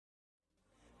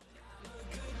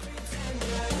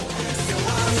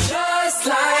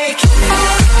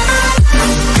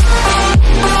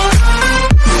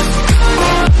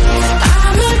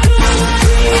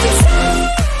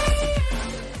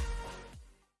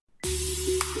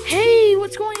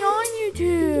what's going on,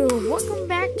 YouTube? Welcome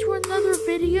back to another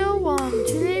video.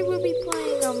 Today we'll be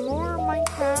playing more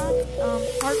Minecraft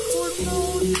hardcore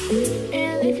mode.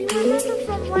 And if you remember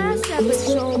from last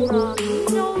episode, you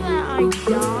know that I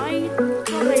died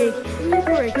from a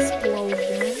creeper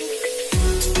explosion,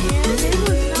 and it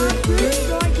was not good.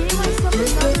 So I gave myself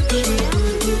another chance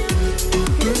again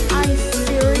because I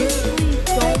seriously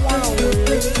don't want to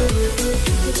lose.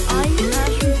 Because I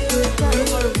actually put that a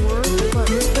lot of work.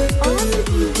 Unless if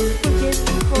you forgive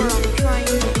me for trying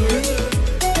again.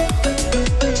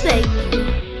 Thank you.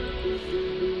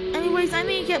 Anyways, I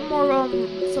need to get more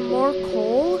some more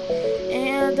coal,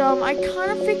 and I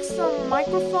kind of fixed the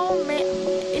microphone.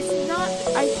 It's not.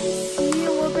 I can see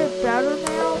a little bit better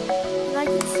now, and I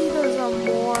can see there's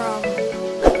more. I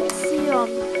can see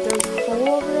there's coal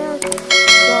over there. So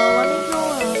let me go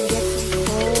and get some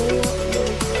coal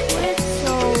really quick,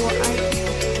 so I can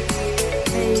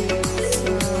make.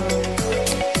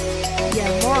 Yeah,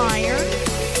 more iron.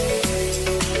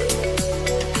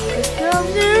 Let's go,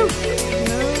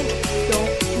 no,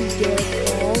 don't you dare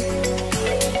fall.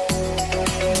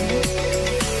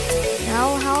 Now,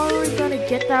 how are we gonna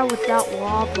get that without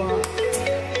lava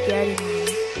getting me?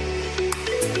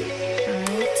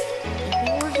 Alright, I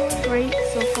think we're doing great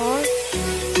so far.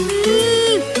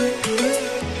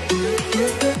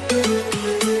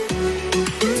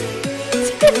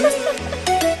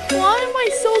 Why am I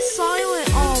so silent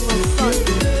all of a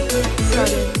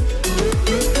sudden?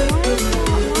 Why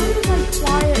was I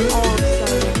quiet all of a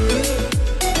sudden?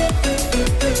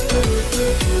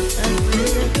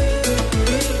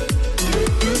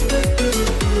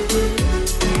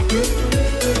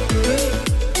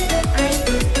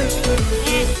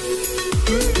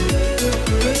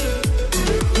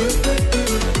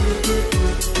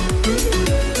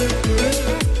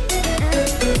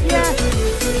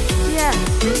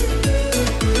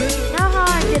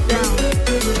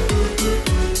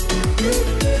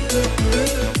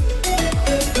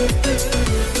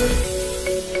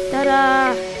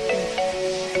 Ta-da!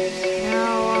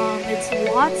 Now, it's a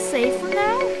lot safer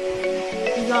now.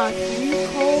 We got 3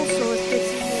 coal, so it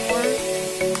gets more.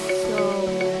 So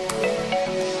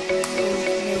we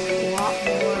can make a lot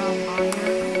more iron.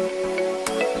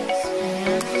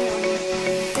 And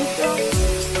make them.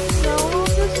 So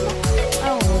I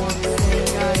don't know what I'm saying,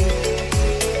 guys.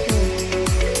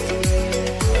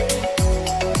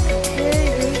 Okay,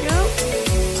 here we go.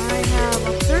 I have a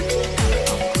 13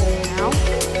 coal now.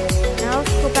 Now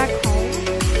let's go back home,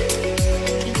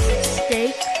 eat some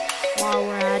steak while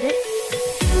we're at it.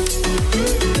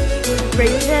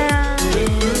 Break down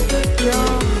and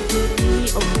jump.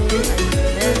 Okay, I did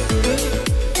this.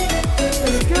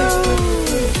 Let's go.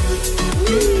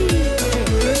 Whee! Okay,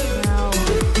 now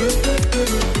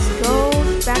let's go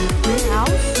back to my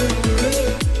house.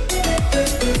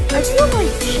 I feel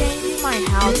like changing my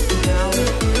house now.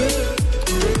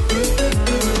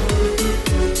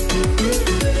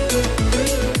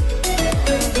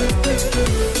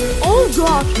 Oh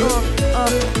gosh,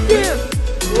 there.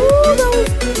 Ooh, that was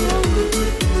close.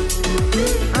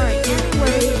 Alright,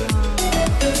 anyway,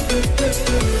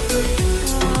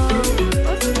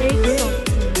 let's make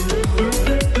something.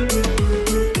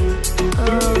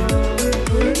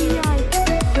 Maybe I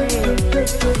can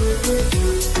make.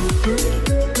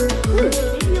 Ooh,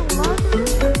 maybe a leather.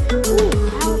 Ooh,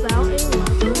 how about a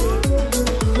leather?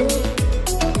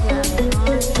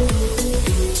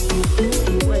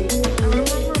 Wait, I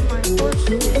remember my horse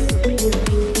disappearing.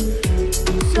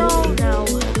 So now,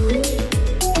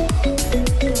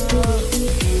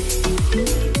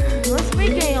 let's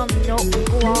make a note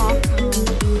block.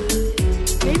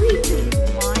 Maybe you can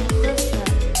remind us that.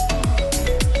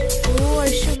 Oh, I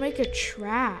should make a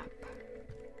trap,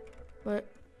 but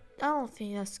I don't think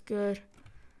that's good.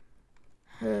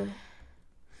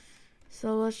 So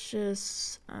let's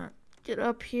just get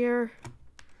up here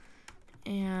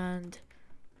and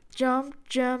jump,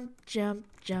 jump, jump,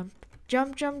 jump.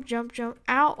 Jump, jump, jump, jump.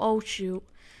 Ow, oh shoot.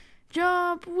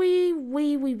 Jump, wee,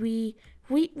 wee, wee, wee.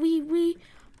 Wee, wee, wee.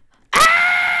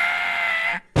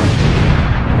 Ah!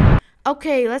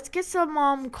 Okay, let's get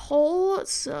some coal.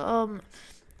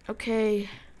 Okay.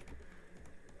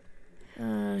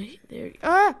 There.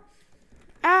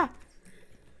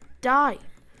 Die.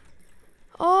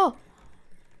 Oh.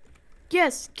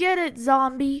 Yes, get it,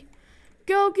 zombie.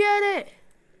 Go get it.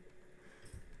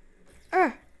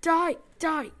 Die,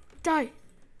 die. Die.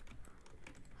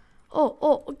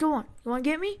 Oh, go on. You wanna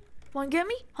get me? Wanna get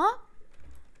me? Huh?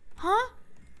 Huh?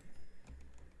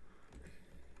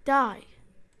 Die.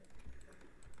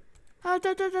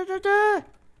 Da.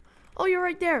 Oh, you're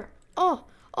right there. Oh,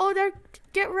 there.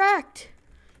 Get wrecked.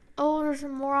 Oh, there's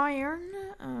some more iron.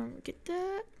 Get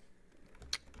that.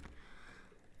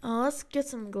 Let's get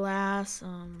some glass.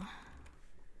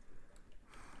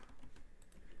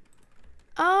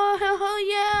 Oh, hell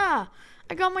yeah!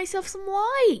 I got myself some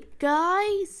light,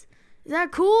 guys. Is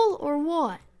that cool or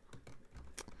what?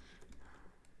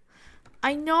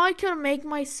 I know I can make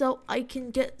myself, I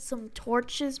can get some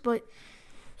torches, but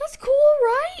that's cool,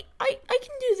 right? I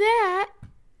can do that.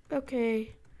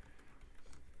 Okay.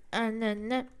 And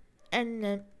then,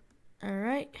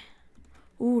 alright.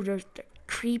 Ooh, there's the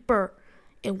creeper.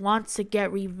 It wants to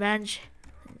get revenge.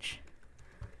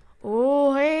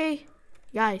 Oh, hey.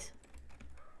 Guys.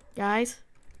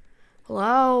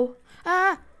 Hello?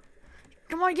 Ah!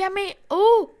 Come on, get me.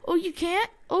 Oh, you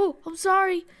can't? Oh, I'm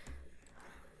sorry.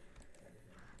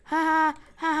 Ha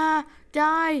ha,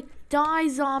 die,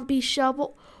 zombie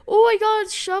shovel. Oh, I got a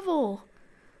shovel.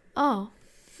 Oh.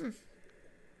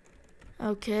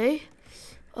 Okay.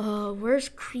 Where's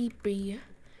Creepy?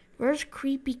 Where's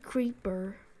Creepy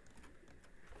Creeper?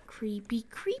 Creepy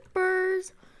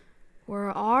Creepers. Where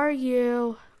are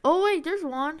you? Oh, wait, there's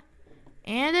one.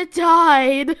 And it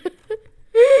died.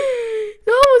 That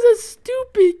was a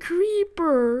stupid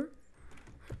creeper.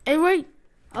 Hey, wait.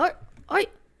 Wait.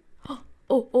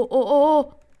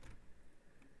 Oh.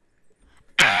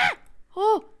 Ah!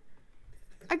 Oh,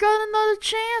 I got another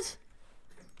chance.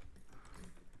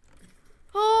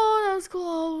 Oh, that was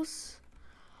close.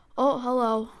 Oh,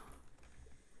 hello.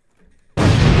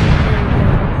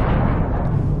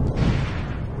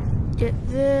 Get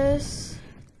this.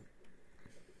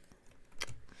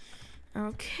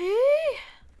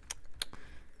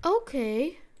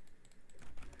 Okay.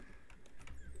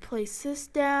 Place this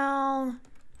down.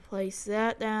 Place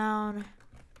that down.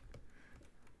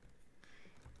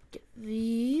 Get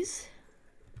these.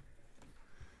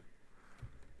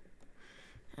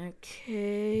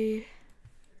 Okay.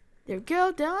 There we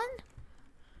go, done.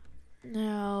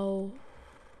 Now,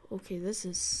 okay, this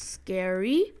is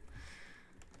scary.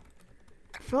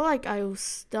 I feel like I was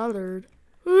stuttered.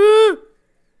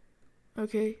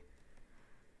 Okay.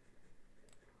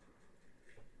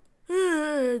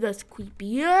 That's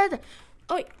creepy. Oh,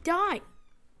 wait, die.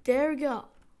 There we go.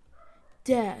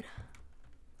 Dead.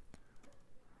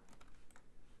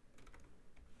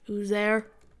 Who's there?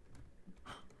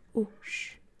 Oh,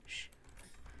 shh.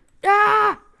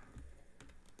 Ah!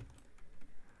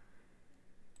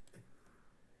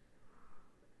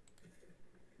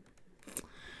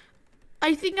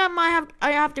 I think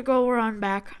I have to go around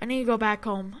back. I need to go back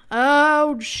home.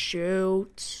 Oh,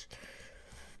 shoot.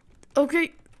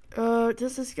 Okay.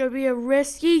 This is gonna be a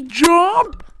risky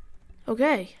jump.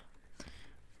 Okay.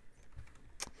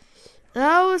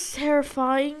 That was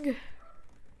terrifying.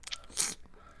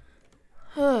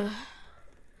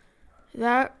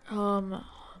 That,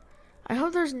 I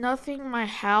hope there's nothing in my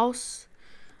house.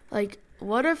 Like,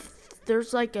 what if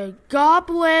there's like a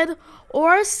goblin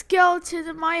or a skeleton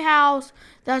in my house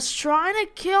that's trying to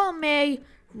kill me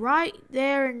right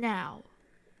there and now?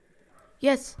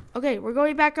 Yes, okay, we're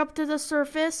going back up to the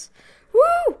surface.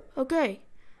 Woo! Okay,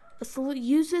 let's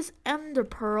use this ender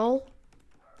pearl.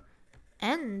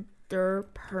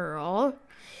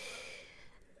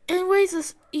 Anyways,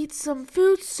 let's eat some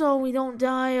food so we don't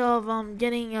die of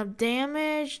getting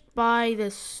damaged by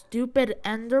this stupid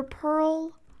ender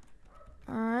pearl.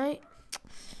 Alright.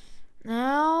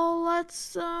 Now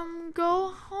let's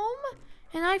go home.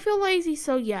 And I feel lazy,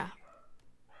 so yeah.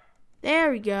 There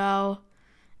we go.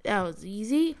 That was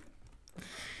easy.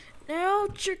 Now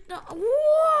check the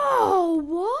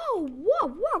whoa.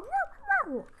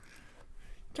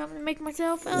 Time to make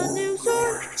myself a new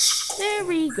sword. There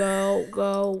we go.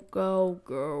 Go.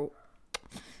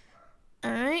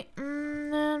 Alright.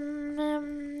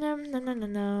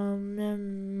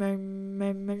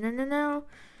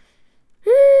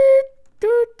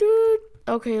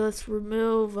 Okay, let's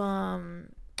remove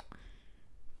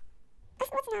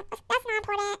That's not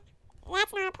important.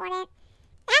 That's not important.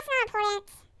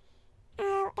 Do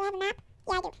I have a map?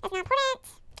 Yeah, I do. That's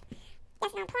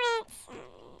not important.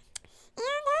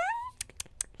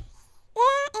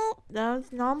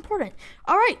 That's not important.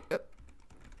 Alright.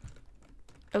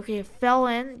 Okay, it fell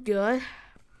in. Good.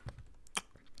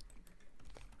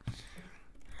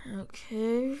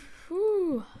 Okay.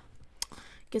 Whew.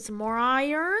 Get some more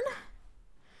iron.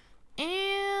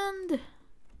 And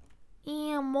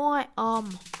more,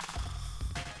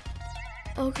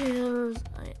 okay,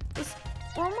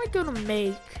 what am I gonna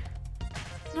make?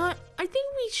 No, I think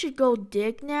we should go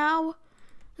dig now.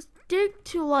 Let's dig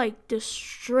to like the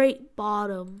straight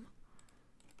bottom.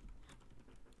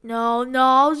 No,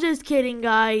 I was just kidding,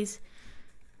 guys.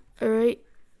 Alright,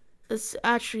 Let's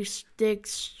actually stick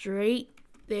straight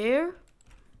there.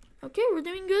 Okay, we're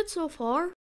doing good so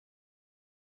far.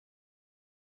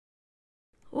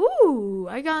 Ooh,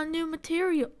 I got a new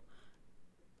material.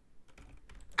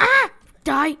 Ah!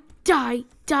 Die, die,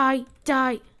 die,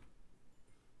 die.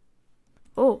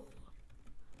 Oh.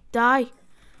 Die.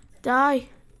 Die.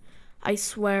 I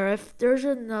swear, if there's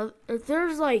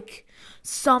like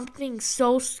something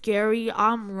so scary,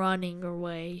 I'm running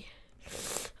away.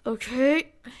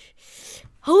 Okay.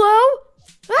 Hello?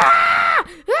 Ah!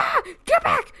 Ah! Get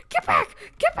back! Get back!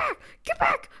 Get back! Get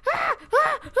back! Ah!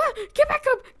 Ah! Ah! Get back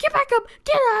up! Get back up!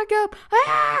 Get back up!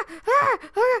 Ah! Ah!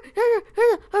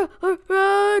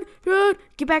 Run! Run!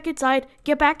 Get back inside!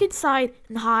 Get back inside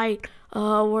and hide.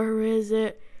 Where is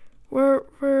it? Where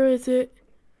is it?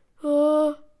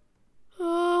 Where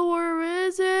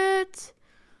is it?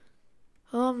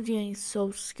 Oh, I'm getting so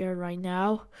scared right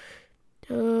now.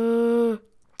 Oh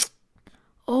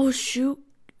shoot.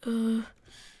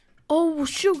 Oh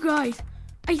shoot, guys.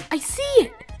 I see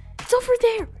it. It's over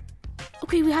there.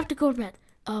 Okay, we have to go to bed.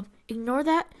 Ignore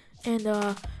that and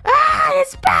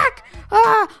it's back.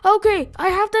 Okay, I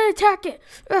have to attack it.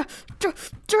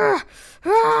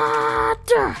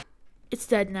 It's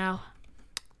dead now.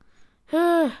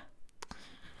 That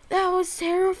was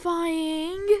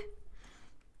terrifying.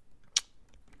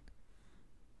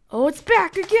 Oh, it's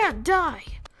back again. Die.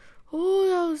 Oh,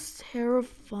 that was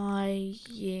terrifying.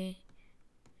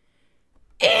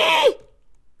 Eee!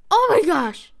 Oh my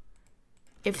gosh.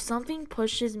 If something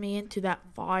pushes me into that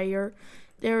fire,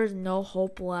 there is no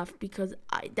hope left because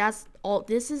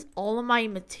this is all of my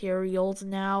materials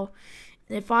now.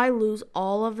 And if I lose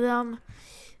all of them,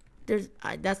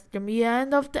 that's gonna be the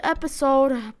end of the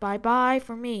episode. Bye bye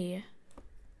for me.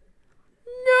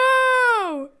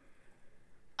 No!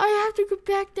 I have to go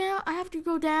back down. I have to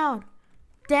go down.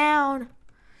 Down.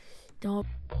 Don't.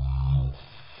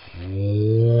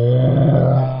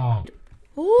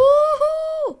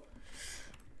 Woohoo!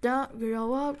 Down.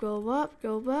 Go up. Go up.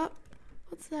 Go up.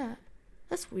 What's that?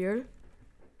 That's weird.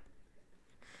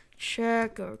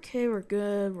 Check. Okay, we're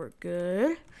good. We're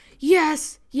good.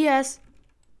 Yes. Yes.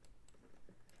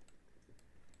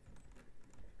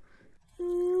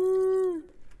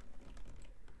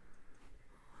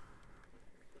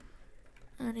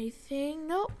 Anything?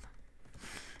 Nope.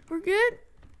 We're good.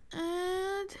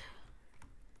 And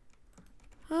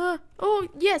oh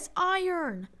yes,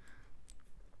 iron.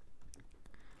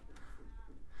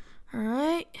 All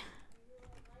right.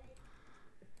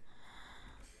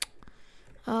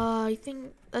 I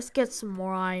think let's get some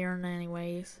more iron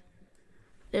anyways.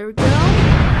 There we go.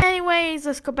 Anyways,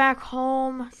 let's go back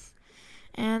home.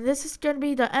 And this is gonna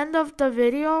be the end of the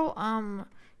video.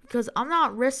 Because I'm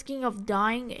not risking of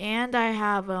dying, and I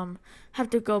have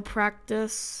to go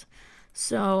practice.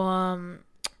 So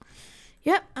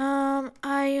yep.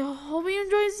 I hope you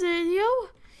enjoyed this video.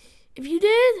 If you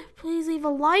did, please leave a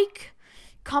like,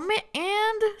 comment,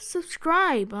 and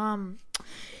subscribe.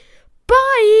 Bye.